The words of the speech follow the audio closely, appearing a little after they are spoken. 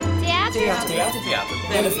Theater.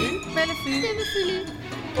 Bellevue.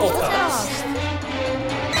 Podcast.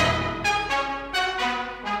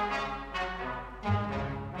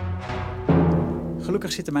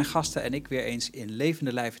 Gelukkig zitten mijn gasten en ik weer eens in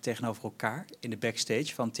levende lijven tegenover elkaar in de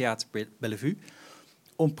backstage van Theater Bellevue.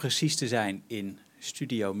 Om precies te zijn in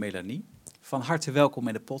Studio Melanie. Van harte welkom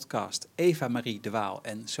in de podcast Eva-Marie de Waal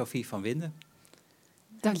en Sophie van Winden.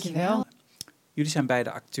 Dankjewel. Jullie zijn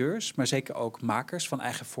beide acteurs, maar zeker ook makers van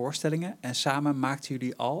eigen voorstellingen. En samen maakten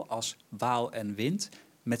jullie al als Waal en Wind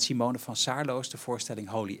met Simone van Saarloos de voorstelling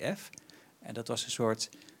Holy F. En dat was een soort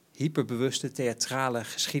hyperbewuste theatrale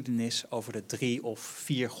geschiedenis over de 3 of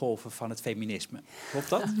 4 golven van het feminisme. Klopt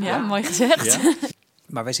dat? Ja, mooi gezegd. Ja?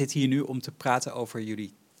 Maar wij zitten hier nu om te praten over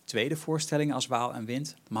jullie tweede voorstelling als Waal en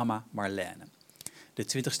Wind, Mama Marlene.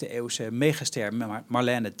 De 20e eeuwse megaster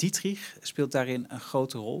Marlene Dietrich speelt daarin een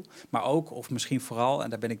grote rol. Maar ook, of misschien vooral, en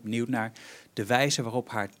daar ben ik benieuwd naar, de wijze waarop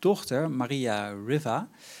haar dochter, Maria Riva,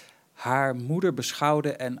 haar moeder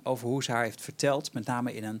beschouwde en over hoe ze haar heeft verteld. Met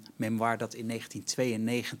name in een memoir dat in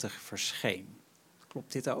 1992 verscheen.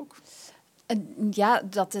 Klopt dit ook? Ja,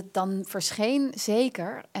 dat het dan verscheen,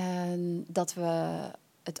 zeker. En dat we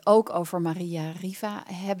het ook over Maria Riva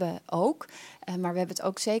hebben ook. Maar we hebben het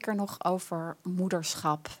ook zeker nog over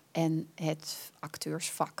moederschap en het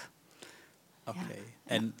acteursvak. Oké. Ja.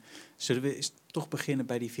 En zullen we eens toch beginnen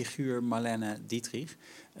bij die figuur Marlene Dietrich?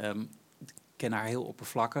 Ik ken haar heel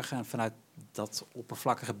oppervlakkig. En vanuit dat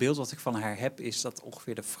oppervlakkige beeld wat ik van haar heb, is dat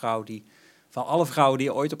ongeveer de vrouw die van alle vrouwen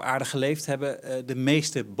die ooit op aarde geleefd hebben, de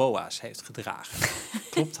meeste boa's heeft gedragen.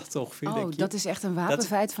 Klopt dat ongeveer, denk je? Dat is echt een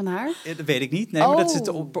wapenfeit van haar? Dat weet ik niet. Nee, maar dat is het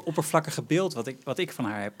oppervlakkige beeld wat ik van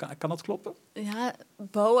haar heb. Kan dat kloppen? Ja,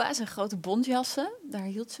 boa's en grote bontjassen, daar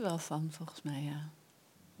hield ze wel van, volgens mij, ja.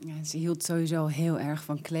 Ja, ze hield sowieso heel erg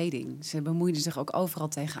van kleding. Ze bemoeide zich ook overal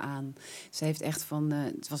tegenaan. Ze heeft echt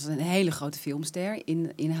het was een hele grote filmster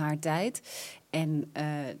in haar tijd. En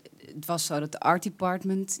het was zo dat de art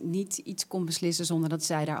department niet iets kon beslissen zonder dat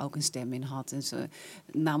zij daar ook een stem in had. En ze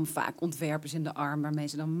nam vaak ontwerpers in de arm waarmee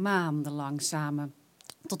ze dan maandenlang samen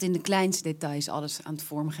tot in de kleinste details alles aan het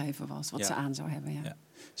vormgeven was wat ze aan zou hebben. Ja. Ja.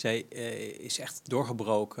 Zij is echt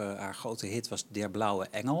doorgebroken. Haar grote hit was Der Blauwe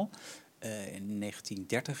Engel. In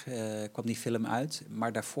 1930 kwam die film uit.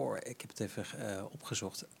 Maar daarvoor, ik heb het even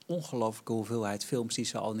opgezocht, ongelooflijke hoeveelheid films die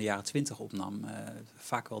ze al in de jaren 20 opnam.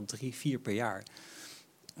 Vaak wel 3, 4 per jaar.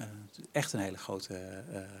 Echt een hele grote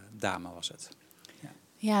dame was het.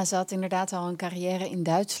 Ja, ze had inderdaad al een carrière in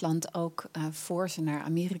Duitsland, ook voor ze naar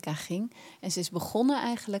Amerika ging. En ze is begonnen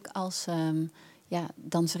eigenlijk als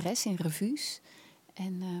danseres in revues.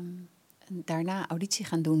 En daarna auditie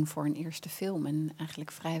gaan doen voor een eerste film. En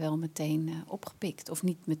eigenlijk vrijwel meteen opgepikt. Of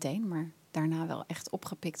niet meteen, maar daarna wel echt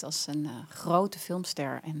opgepikt als een grote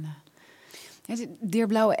filmster. En Der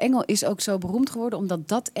Blauwe Engel is ook zo beroemd geworden omdat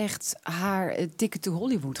dat echt haar ticket to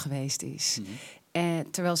Hollywood geweest is.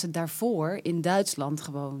 Mm-hmm. Terwijl ze daarvoor in Duitsland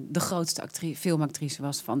gewoon de grootste filmactrice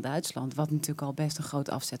was van Duitsland. Wat natuurlijk al best een groot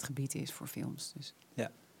afzetgebied is voor films. Dus.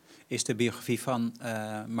 Ja. Is de biografie van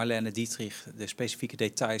Marlene Dietrich, de specifieke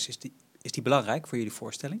details, is die belangrijk voor jullie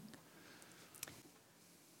voorstelling?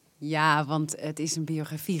 Ja, want het is een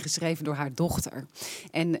biografie geschreven door haar dochter.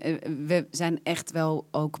 En we zijn echt wel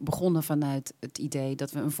ook begonnen vanuit het idee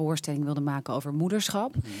dat we een voorstelling wilden maken over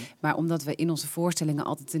moederschap. Mm-hmm. Maar omdat we in onze voorstellingen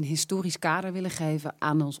altijd een historisch kader willen geven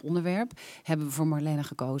aan ons onderwerp, hebben we voor Marlene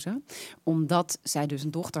gekozen. Omdat zij dus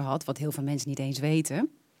een dochter had, wat heel veel mensen niet eens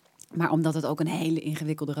weten. Maar omdat het ook een hele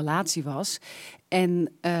ingewikkelde relatie was.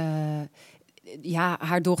 En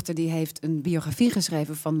haar dochter die heeft een biografie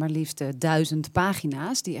geschreven van maar liefst 1000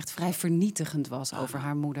 pagina's. Die echt vrij vernietigend was over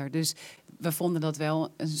haar moeder. Dus we vonden dat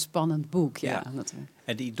wel een spannend boek. Ja.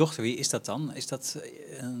 En die dochter, wie is dat dan? Is dat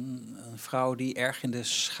een vrouw die erg in de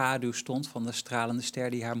schaduw stond van de stralende ster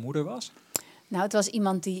die haar moeder was? Nou, het was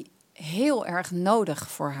iemand die heel erg nodig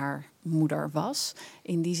voor haar moeder was.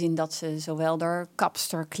 In die zin dat ze zowel de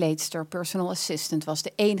kapster, kleedster, personal assistant was.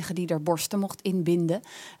 De enige die haar borsten mocht inbinden.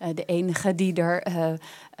 De enige die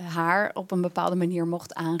haar op een bepaalde manier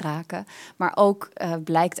mocht aanraken. Maar ook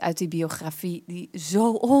blijkt uit die biografie die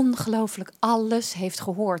zo ongelooflijk alles heeft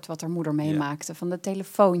gehoord wat haar moeder meemaakte. Ja. Van de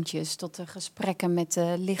telefoontjes tot de gesprekken met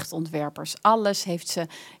de lichtontwerpers. Alles heeft ze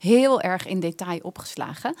heel erg in detail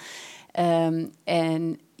opgeslagen.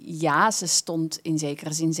 En ja, ze stond in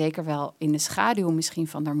zekere zin zeker wel in de schaduw misschien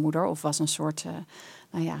van haar moeder. Of was een soort,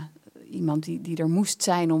 iemand die er moest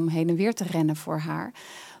zijn om heen en weer te rennen voor haar.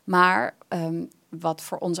 Maar wat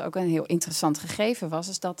voor ons ook een heel interessant gegeven was,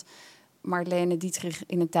 is dat Marlene Dietrich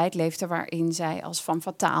in een tijd leefde waarin zij als femme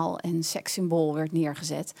fatale en sekssymbool werd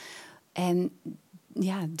neergezet. En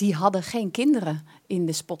die hadden geen kinderen in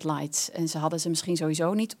de spotlights. En ze hadden ze misschien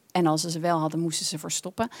sowieso niet. En als ze wel hadden, moesten ze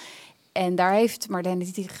verstoppen. En daar heeft Marlene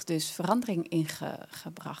Dietrich dus verandering in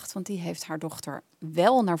gebracht. Want die heeft haar dochter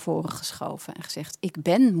wel naar voren geschoven en gezegd, ik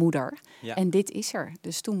ben moeder en dit is er.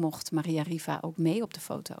 Dus toen mocht Maria Riva ook mee op de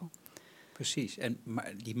foto. Precies. En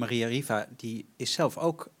die Maria Riva die is zelf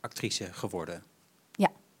ook actrice geworden.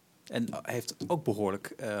 Ja. En heeft ook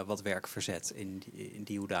behoorlijk wat werk verzet in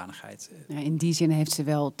die hoedanigheid. Ja, in die zin heeft ze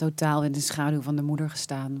wel totaal in de schaduw van de moeder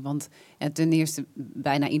gestaan. Want ten eerste,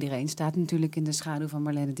 bijna iedereen staat natuurlijk in de schaduw van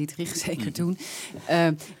Marlene Dietrich, zeker toen.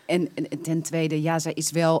 En ten tweede, ja, zij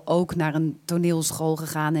is wel ook naar een toneelschool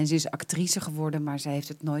gegaan en ze is actrice geworden, maar zij heeft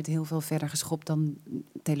het nooit heel veel verder geschopt dan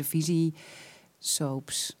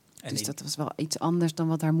televisiesoaps. Dus dat was wel iets anders dan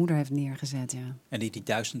wat haar moeder heeft neergezet, ja. En die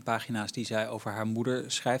 1000 pagina's die zij over haar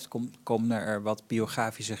moeder schrijft, komen er wat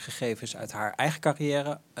biografische gegevens uit haar eigen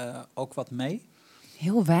carrière ook wat mee?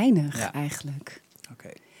 Heel weinig, eigenlijk.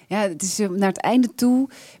 Okay. Ja, het is naar het einde toe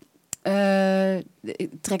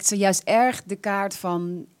trekt ze juist erg de kaart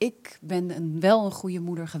van, ik ben wel een goede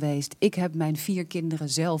moeder geweest. Ik heb mijn 4 kinderen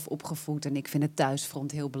zelf opgevoed en ik vind het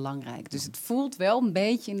thuisfront heel belangrijk. Dus het voelt wel een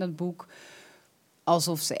beetje in dat boek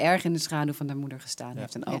alsof ze erg in de schaduw van haar moeder gestaan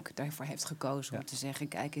heeft. En ook daarvoor heeft gekozen om te zeggen,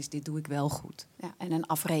 kijk eens, dit doe ik wel goed. Ja, en een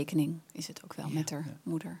afrekening is het ook wel met haar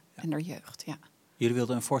moeder en haar jeugd. Ja. Jullie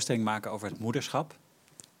wilden een voorstelling maken over het moederschap.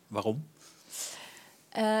 Waarom?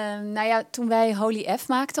 Toen wij Holy F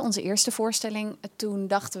maakten, onze eerste voorstelling, toen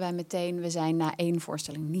dachten wij meteen, we zijn na 1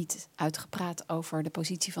 voorstelling niet uitgepraat over de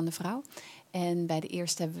positie van de vrouw. En bij de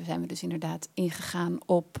eerste zijn we dus inderdaad ingegaan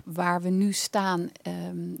op waar we nu staan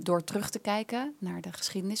door terug te kijken naar de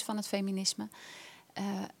geschiedenis van het feminisme.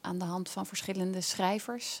 Aan de hand van verschillende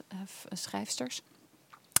schrijfsters.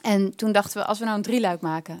 En toen dachten we, als we nou een 3-luik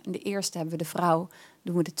maken, in de eerste hebben we de vrouw,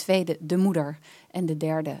 doen we de tweede de moeder en de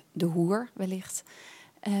derde de hoer wellicht.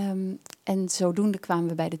 En zodoende kwamen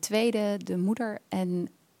we bij de tweede, de moeder. En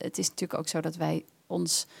het is natuurlijk ook zo dat wij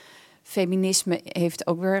ons feminisme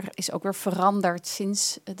is ook weer veranderd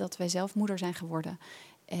sinds dat wij zelf moeder zijn geworden.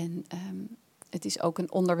 En het is ook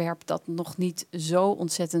een onderwerp dat nog niet zo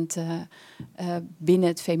ontzettend binnen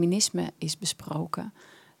het feminisme is besproken.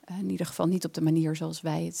 In ieder geval niet op de manier zoals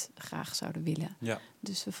wij het graag zouden willen. Ja.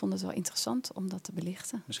 Dus we vonden het wel interessant om dat te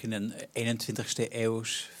belichten. Misschien een 21ste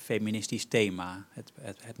eeuws feministisch thema,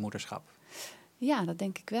 het moederschap. Ja, dat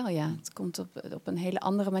denk ik wel, ja. Het komt op een hele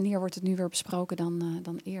andere manier, wordt het nu weer besproken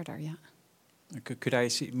dan eerder, ja. Kun je daar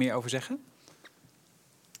iets meer over zeggen?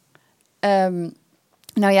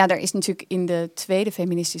 Er is natuurlijk in de tweede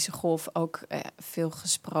feministische golf ook veel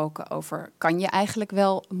gesproken over, kan je eigenlijk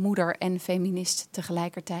wel moeder en feminist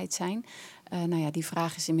tegelijkertijd zijn? Die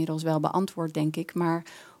vraag is inmiddels wel beantwoord, denk ik. Maar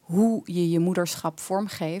hoe je je moederschap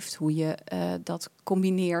vormgeeft, hoe je dat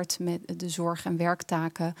combineert met de zorg- en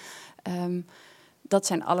werktaken, dat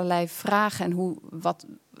zijn allerlei vragen. En wat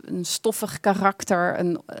een stoffig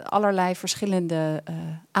karakter, allerlei verschillende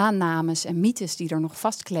aannames en mythes die er nog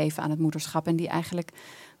vastkleven aan het moederschap. En die eigenlijk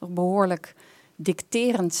nog behoorlijk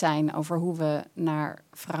dicterend zijn over hoe we naar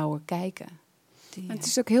vrouwen kijken. Het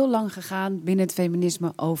is ook heel lang gegaan binnen het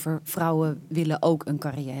feminisme over vrouwen willen ook een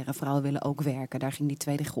carrière, vrouwen willen ook werken. Daar ging die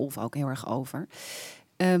tweede golf ook heel erg over.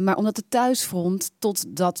 Maar omdat het thuisfront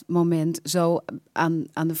tot dat moment zo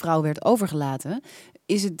aan de vrouw werd overgelaten,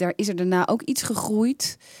 is er daarna ook iets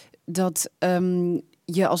gegroeid dat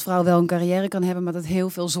je als vrouw wel een carrière kan hebben, maar dat heel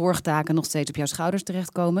veel zorgtaken nog steeds op jouw schouders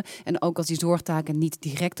terechtkomen. En ook als die zorgtaken niet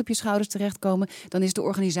direct op je schouders terechtkomen, dan is de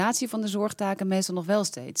organisatie van de zorgtaken meestal nog wel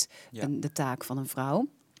steeds de taak van een vrouw.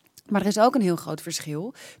 Maar er is ook een heel groot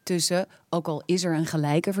verschil tussen, ook al is er een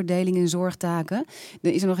gelijke verdeling in zorgtaken,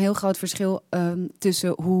 er is er nog een heel groot verschil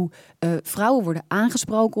tussen hoe vrouwen worden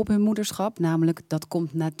aangesproken op hun moederschap. Namelijk, dat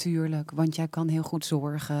komt natuurlijk, want jij kan heel goed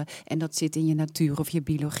zorgen. En dat zit in je natuur of je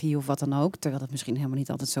biologie of wat dan ook. Terwijl dat misschien helemaal niet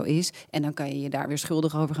altijd zo is. En dan kan je je daar weer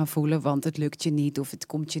schuldig over gaan voelen, want het lukt je niet of het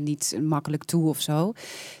komt je niet makkelijk toe of zo.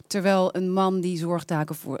 Terwijl een man die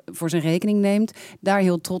zorgtaken voor zijn rekening neemt, daar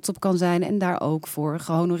heel trots op kan zijn en daar ook voor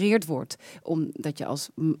gehonoreerd wordt. Omdat je als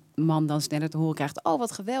man dan sneller te horen krijgt, oh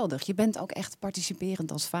wat geweldig, je bent ook echt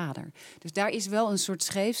participerend als vader. Dus daar is wel een soort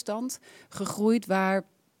scheefstand gegroeid waar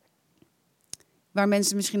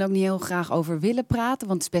mensen misschien ook niet heel graag over willen praten,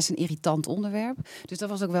 want het is best een irritant onderwerp. Dus dat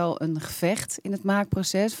was ook wel een gevecht in het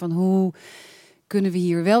maakproces van hoe kunnen we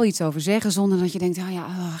hier wel iets over zeggen zonder dat je denkt,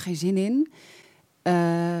 geen zin in.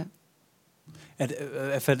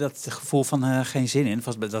 Even dat gevoel van geen zin in,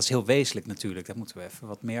 dat is heel wezenlijk natuurlijk. Daar moeten we even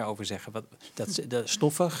wat meer over zeggen. De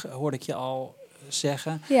stoffig hoorde ik je al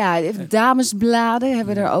zeggen. Ja, damesbladen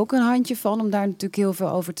hebben er ook een handje van om daar natuurlijk heel veel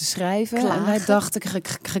over te schrijven. Klagen. En wij dachten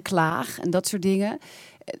geklaag en dat soort dingen.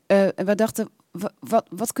 En wij dachten,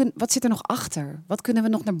 wat zit er nog achter? Wat kunnen we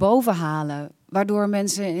nog naar boven halen? Waardoor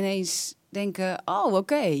mensen ineens denken, oh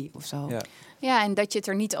oké, of zo. Ja. Ja, en dat je het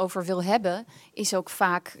er niet over wil hebben, is ook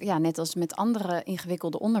vaak, ja, net als met andere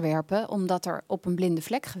ingewikkelde onderwerpen, omdat er op een blinde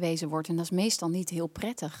vlek gewezen wordt. En dat is meestal niet heel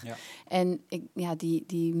prettig. Ja. En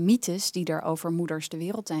die mythes die er over moeders de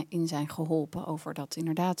wereld in zijn geholpen, over dat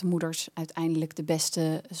inderdaad de moeders uiteindelijk de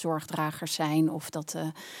beste zorgdragers zijn, of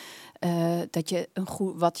dat je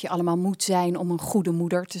wat je allemaal moet zijn om een goede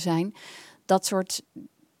moeder te zijn. Dat soort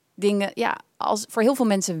dingen, ja, voor heel veel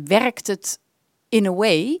mensen werkt het in a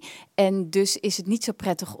way. En dus is het niet zo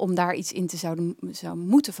prettig om daar iets in te zou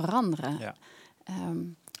moeten veranderen. Ja.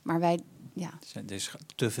 Maar wij, ja. Er is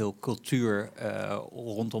te veel cultuur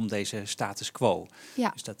rondom deze status quo. Ja.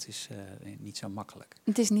 Dus dat is niet zo makkelijk.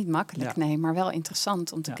 Het is niet makkelijk, Ja. nee, maar wel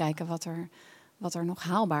interessant om te Ja. kijken wat er nog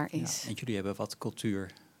haalbaar Ja. is. En jullie hebben wat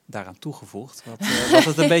cultuur daaraan toegevoegd. Wat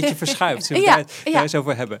het een beetje verschuift. Zullen we Ja, daar eens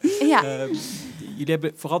over hebben? Ja. Jullie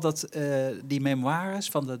hebben vooral die memoires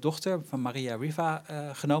van de dochter van Maria Riva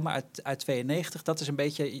genomen uit 92. Dat is een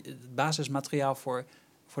beetje het basismateriaal voor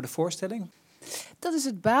de voorstelling. Dat is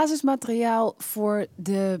het basismateriaal voor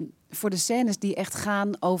de scènes die echt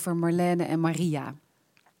gaan over Marlene en Maria.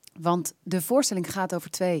 Want de voorstelling gaat over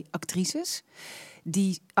 2 actrices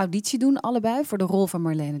die auditie doen allebei voor de rol van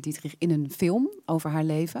Marlene Dietrich in een film over haar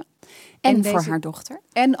leven. En voor haar dochter.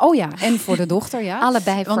 En voor de dochter, ja.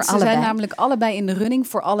 Allebei Want voor ze allebei. zijn namelijk allebei in de running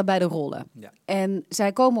voor allebei de rollen. Ja. En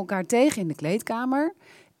zij komen elkaar tegen in de kleedkamer.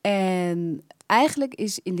 En eigenlijk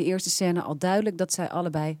is in de eerste scène al duidelijk dat zij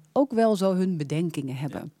allebei ook wel zo hun bedenkingen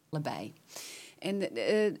hebben. Ja. Allebei. En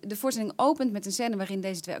de voorstelling opent met een scène waarin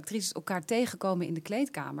deze 2 actrices elkaar tegenkomen in de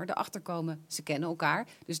kleedkamer. Daarachter komen, ze kennen elkaar,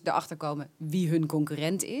 dus daarachter komen wie hun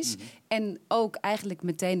concurrent is. Mhm. En ook eigenlijk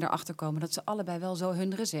meteen daarachter komen dat ze allebei wel zo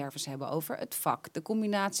hun reserves hebben over het vak. De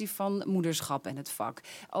combinatie van moederschap en het vak.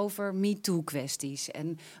 Over MeToo-kwesties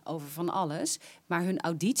en over van alles. Maar hun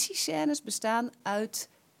auditiescènes bestaan uit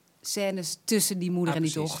scènes tussen die moeder en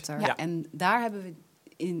die precies. dochter. Ja. En daar hebben we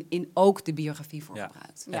in ook de biografie voor Ja.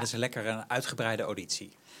 gebruikt. En dat is een uitgebreide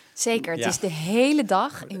auditie. Zeker, het Ja. is de hele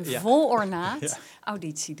dag in Ja. vol ornaat Ja.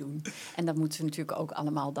 auditie doen. En dat moeten ze natuurlijk ook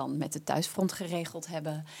allemaal dan met het thuisfront geregeld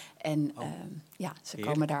hebben. En ze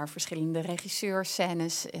Heerlijk. komen daar verschillende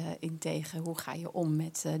regisseurscènes in tegen. Hoe ga je om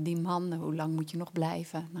met die man? Hoe lang moet je nog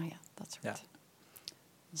blijven? Nou ja, dat soort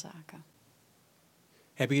zaken.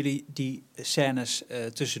 Hebben jullie die scènes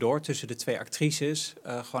tussendoor, tussen de 2 actrices,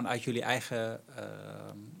 gewoon uit jullie eigen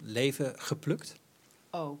leven geplukt?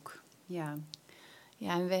 Ook, ja.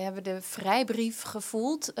 Ja, en we hebben de vrijbrief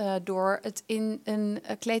gevoeld door het in een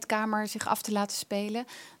kleedkamer zich af te laten spelen.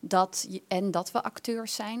 Dat we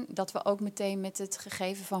acteurs zijn, dat we ook meteen met het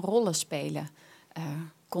gegeven van rollen spelen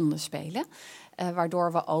konden spelen.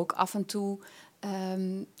 Waardoor we ook af en toe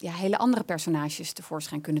hele andere personages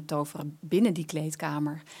tevoorschijn kunnen toveren binnen die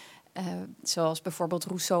kleedkamer. Zoals bijvoorbeeld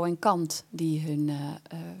Rousseau en Kant, die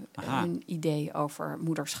hun idee over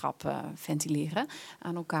moederschap ventileren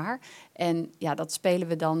aan elkaar. En ja, dat spelen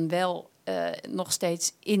we dan wel nog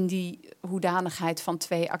steeds in die hoedanigheid van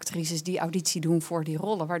 2 actrices die auditie doen voor die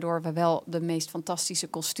rollen. Waardoor we wel de meest fantastische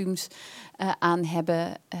kostuums aan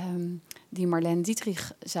hebben die Marlene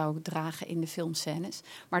Dietrich zou dragen in de filmscènes.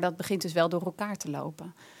 Maar dat begint dus wel door elkaar te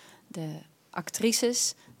lopen. De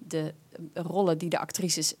actrices, de rollen die de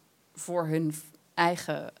actrices voor hun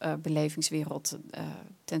eigen belevingswereld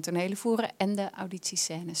ten tonele voeren en de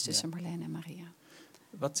auditiescènes tussen Marlene en Maria.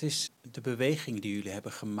 Wat is de beweging die jullie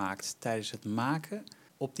hebben gemaakt tijdens het maken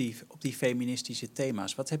op die feministische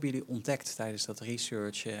thema's? Wat hebben jullie ontdekt tijdens dat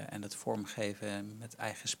researchen en het vormgeven met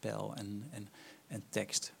eigen spel en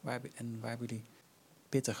tekst? Waar hebben jullie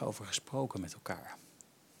pittig over gesproken met elkaar?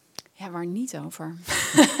 Ja, waar niet over.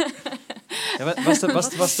 Ja,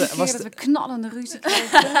 dat we knallende ruzie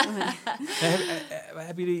kregen.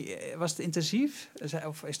 Was het intensief?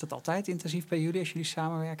 Of is dat altijd intensief bij jullie als jullie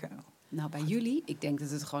samenwerken? Nou, bij jullie, ik denk dat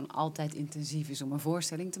het gewoon altijd intensief is om een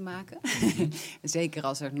voorstelling te maken. Zeker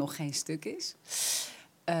als er nog geen stuk is.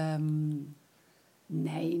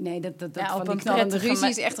 Nee, dat Ja, van op die een knallende prettige ruzie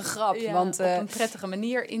is echt een grap. Ja, want, op een prettige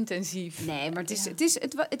manier intensief. Nee, maar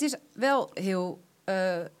het is wel heel,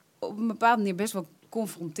 op een bepaalde manier best wel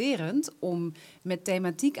confronterend om met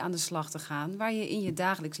thematiek aan de slag te gaan waar je in je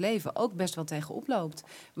dagelijks leven ook best wel tegen oploopt.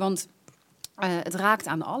 Want het raakt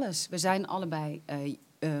aan alles. We zijn allebei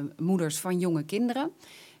moeders van jonge kinderen.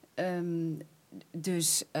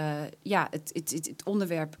 Dus het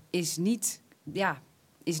onderwerp is niet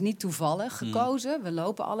is niet toevallig gekozen. We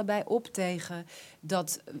lopen allebei op tegen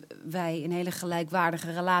dat wij een hele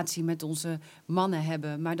gelijkwaardige relatie met onze mannen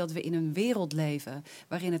hebben, maar dat we in een wereld leven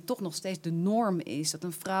waarin het toch nog steeds de norm is dat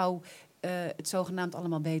een vrouw het zogenaamd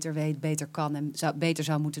allemaal beter weet, beter kan en beter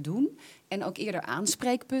zou moeten doen. En ook eerder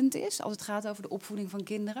aanspreekpunt is als het gaat over de opvoeding van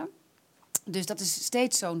kinderen. Dus dat is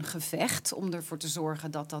steeds zo'n gevecht om ervoor te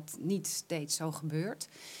zorgen dat dat niet steeds zo gebeurt.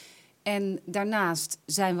 En daarnaast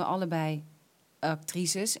zijn we allebei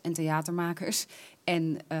actrices en theatermakers.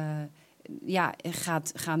 En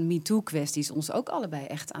gaan MeToo-kwesties ons ook allebei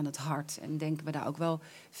echt aan het hart. En denken we daar ook wel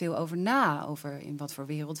veel over na. Over in wat voor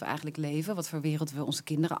wereld we eigenlijk leven. Wat voor wereld we onze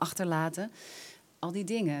kinderen achterlaten. Al die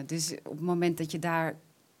dingen. Dus op het moment dat je daar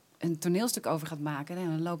een toneelstuk over gaat maken,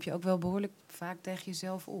 dan loop je ook wel behoorlijk vaak tegen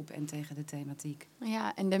jezelf op en tegen de thematiek.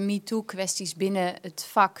 Ja, en de MeToo-kwesties binnen het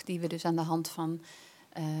vak, die we dus aan de hand van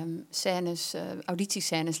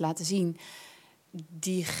auditiescènes laten zien,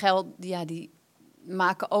 die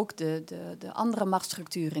maken ook de andere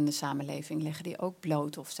machtsstructuren in de samenleving, leggen die ook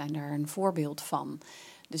bloot of zijn daar een voorbeeld van.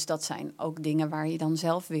 Dus dat zijn ook dingen waar je dan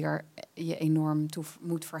zelf weer je enorm toe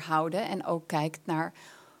moet verhouden en ook kijkt naar,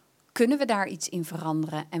 kunnen we daar iets in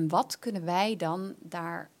veranderen? En wat kunnen wij dan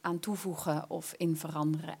daar aan toevoegen of in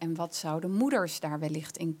veranderen? En wat zouden moeders daar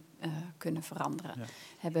wellicht in kunnen veranderen? Ja.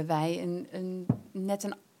 Hebben wij net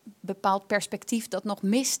een bepaald perspectief dat nog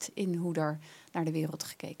mist in hoe er naar de wereld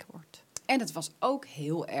gekeken wordt? En het was ook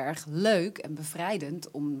heel erg leuk en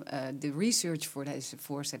bevrijdend om de research voor deze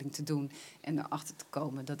voorstelling te doen. En erachter te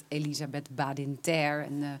komen dat Elisabeth Badinter,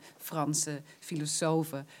 een Franse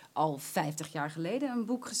filosofe, al 50 jaar geleden een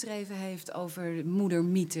boek geschreven heeft over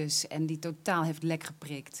moedermythes. En die totaal heeft lek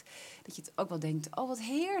geprikt. Dat je het ook wel denkt, oh wat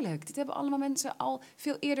heerlijk. Dit hebben allemaal mensen al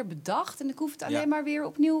veel eerder bedacht. En ik hoef het alleen maar weer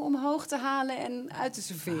opnieuw omhoog te halen en uit te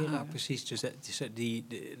serveren. Ah, precies. Dus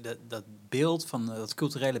dat beeld van dat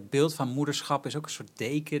culturele beeld van moederschap is ook een soort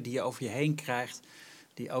deken die je over je heen krijgt.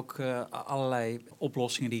 Die ook allerlei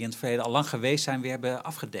oplossingen die in het verleden al lang geweest zijn, weer hebben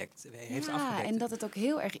afgedekt. En dat het ook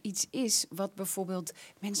heel erg iets is wat bijvoorbeeld,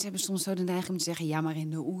 mensen hebben soms zo de neiging om te zeggen, ja, maar in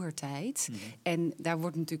de oertijd. Mm-hmm. En daar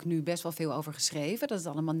wordt natuurlijk nu best wel veel over geschreven. Dat het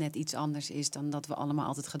allemaal net iets anders is dan dat we allemaal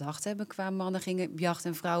altijd gedacht hebben. Qua mannen gingen op jacht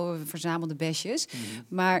en vrouwen verzamelden besjes. Mm-hmm.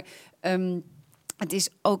 Maar er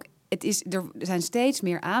zijn steeds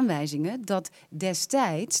meer aanwijzingen dat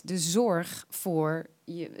destijds de zorg voor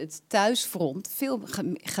het thuisfront veel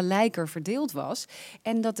gelijker verdeeld was.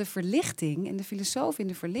 En dat de verlichting en de filosofen in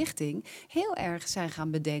de verlichting heel erg zijn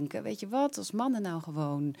gaan bedenken. Weet je wat, als mannen nou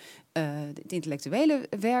gewoon het intellectuele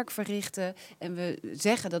werk verrichten en we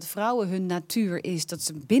zeggen dat vrouwen hun natuur is, dat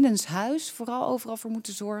ze binnenshuis vooral overal voor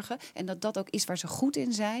moeten zorgen en dat dat ook is waar ze goed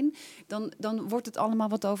in zijn, dan wordt het allemaal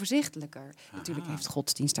wat overzichtelijker. Aha. Natuurlijk heeft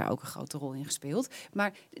godsdienst daar ook een grote rol in gespeeld.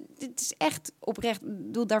 Maar het is echt oprecht.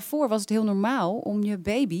 Daarvoor was het heel normaal om je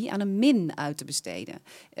baby aan een min uit te besteden.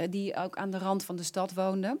 Die ook aan de rand van de stad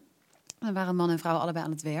woonde. Dan waren man en vrouw allebei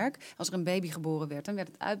aan het werk. Als er een baby geboren werd, dan werd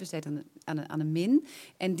het uitbesteed aan een min.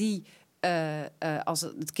 En die, als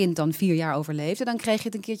het kind dan 4 jaar overleefde, dan kreeg je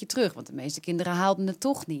het een keertje terug. Want de meeste kinderen haalden het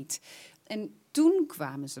toch niet. En toen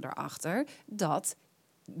kwamen ze erachter dat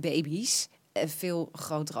baby's veel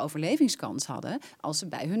grotere overlevingskans hadden als ze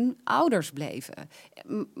bij hun ouders bleven.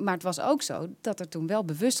 Maar het was ook zo dat er toen wel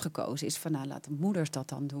bewust gekozen is van, nou, laten moeders dat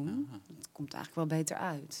dan doen. Dat komt eigenlijk wel beter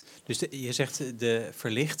uit. Dus je zegt de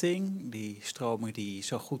verlichting, die stroming die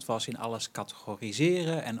zo goed was in alles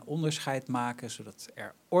categoriseren en onderscheid maken, zodat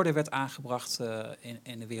er orde werd aangebracht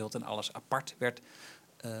in de wereld en alles apart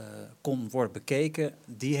kon worden bekeken,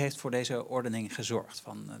 die heeft voor deze ordening gezorgd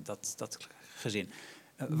van dat gezin.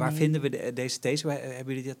 Waar vinden we deze?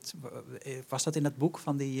 Hebben jullie dat? Was dat in dat boek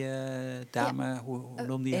van die dame? Ja. Hoe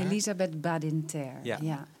noemde die haar? Elisabeth Badinter.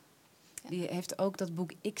 Ja. Die heeft ook dat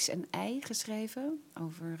boek X en Y geschreven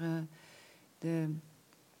over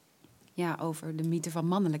over de mythe van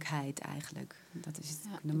mannelijkheid eigenlijk. Dat is het.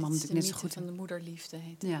 De man is de mythe goed van de moederliefde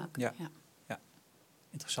heet het ook. Ja.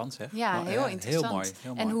 Interessant zeg. Ja, heel interessant.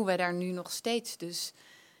 Heel mooi. En hoe wij daar nu nog steeds dus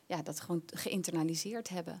dat gewoon geïnternaliseerd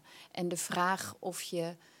hebben. En de vraag of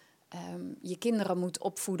je je kinderen moet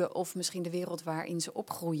opvoeden of misschien de wereld waarin ze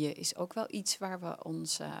opgroeien, is ook wel iets waar we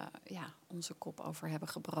onze kop over hebben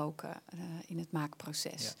gebroken in het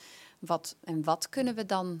maakproces. Ja. Wat kunnen we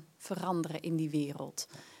dan veranderen in die wereld?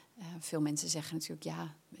 Veel mensen zeggen natuurlijk,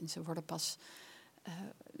 mensen worden pas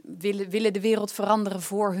willen de wereld veranderen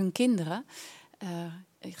voor hun kinderen.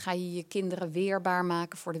 Ga je je kinderen weerbaar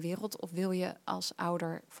maken voor de wereld, of wil je als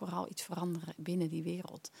ouder vooral iets veranderen binnen die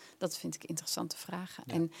wereld? Dat vind ik interessante vragen.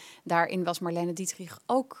 Ja. En daarin was Marlene Dietrich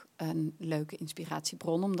ook een leuke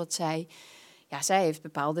inspiratiebron, omdat zij zij heeft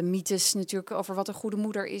bepaalde mythes natuurlijk over wat een goede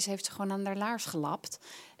moeder is, heeft ze gewoon aan haar laars gelapt.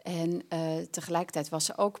 En tegelijkertijd was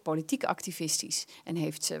ze ook politiek activistisch. En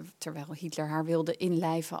heeft ze, terwijl Hitler haar wilde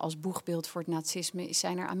inlijven als boegbeeld voor het nazisme, is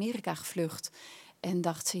zij naar Amerika gevlucht. En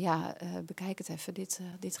dacht ze, bekijk het even,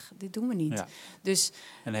 dit doen we niet. Ja. Dus,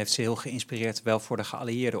 en heeft ze heel geïnspireerd wel voor de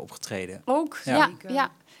geallieerden opgetreden. Ook,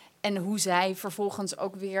 ja. En hoe zij vervolgens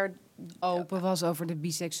ook weer open was over de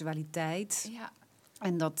biseksualiteit. Ja.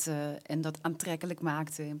 En dat aantrekkelijk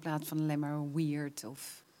maakte in plaats van alleen maar weird.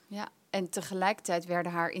 Ja, en tegelijkertijd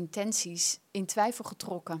werden haar intenties in twijfel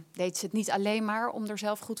getrokken. Deed ze het niet alleen maar om er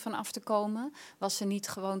zelf goed van af te komen? Was ze niet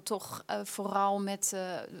gewoon toch vooral met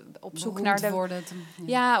op zoek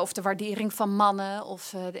naar of de waardering van mannen of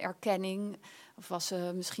de erkenning? Of was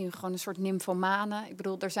ze misschien gewoon een soort nymphomane? Ik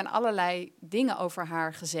bedoel, er zijn allerlei dingen over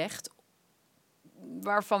haar gezegd,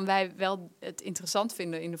 waarvan wij wel het interessant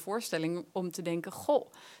vinden in de voorstelling om te denken,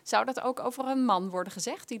 zou dat ook over een man worden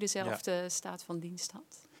gezegd die dezelfde staat van dienst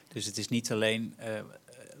had? Dus het is niet alleen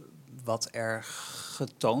wat er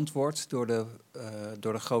getoond wordt door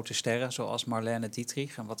de grote sterren, zoals Marlene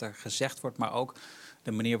Dietrich, en wat er gezegd wordt, maar ook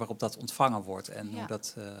de manier waarop dat ontvangen wordt en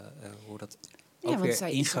hoe dat ook weer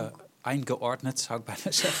eingeordnet, zou ik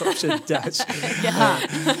bijna zeggen op zijn Duits. Ja,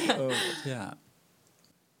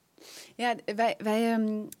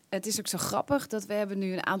 het is ook zo grappig dat we hebben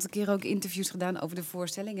nu een aantal keer ook interviews gedaan over de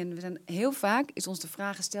voorstelling. En we zijn heel vaak is ons de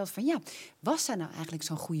vraag gesteld van was zij nou eigenlijk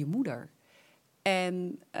zo'n goede moeder?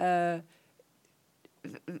 En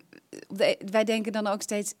wij denken dan ook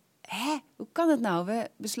steeds, hoe kan het nou? We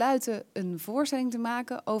besluiten een voorstelling te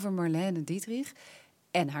maken over Marlene Dietrich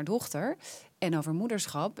en haar dochter en over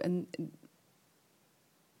moederschap. En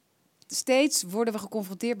steeds worden we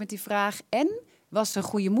geconfronteerd met die vraag, was ze een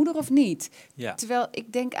goede moeder of niet? Ja. Terwijl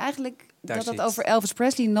ik denk eigenlijk dat over Elvis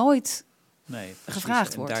Presley nooit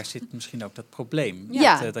gevraagd wordt. En daar zit misschien ook dat probleem.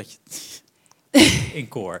 Ja. Dat je in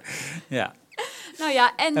koor. Ja. Nou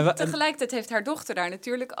ja, en tegelijkertijd heeft haar dochter daar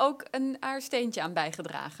natuurlijk ook haar steentje aan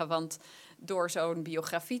bijgedragen. Want door zo'n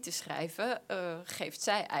biografie te schrijven, geeft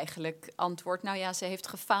zij eigenlijk antwoord. Ze heeft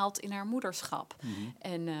gefaald in haar moederschap. Mm-hmm.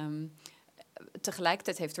 En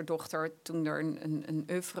tegelijkertijd heeft haar dochter, toen er een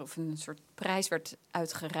oeuvre of een soort prijs werd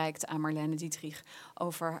uitgereikt aan Marlene Dietrich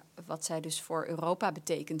over wat zij dus voor Europa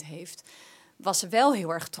betekend heeft, was ze wel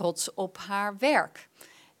heel erg trots op haar werk.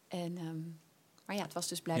 Maar het was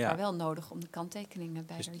dus blijkbaar wel nodig om de kanttekeningen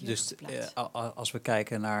bij haar jeugd te plaatsen. Als we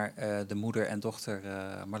kijken naar de moeder en dochter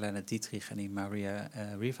Marlene Dietrich en die Maria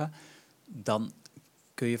Riva, dan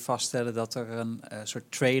kun je vaststellen dat er een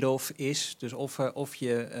soort trade-off is. Dus of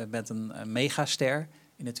je bent een megaster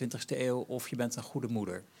in de 20e eeuw of je bent een goede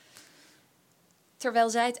moeder. Terwijl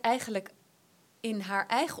zij het eigenlijk in haar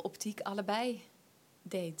eigen optiek allebei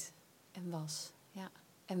deed en was. Ja.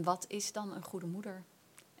 En wat is dan een goede moeder?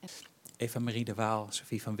 Eva-Marie de Waal,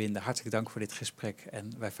 Sophie van Winden, hartelijk dank voor dit gesprek.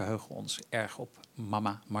 En wij verheugen ons erg op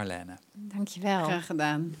mama Marlene. Dankjewel. Graag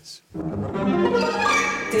gedaan.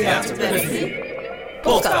 Theater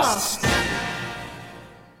Podcast.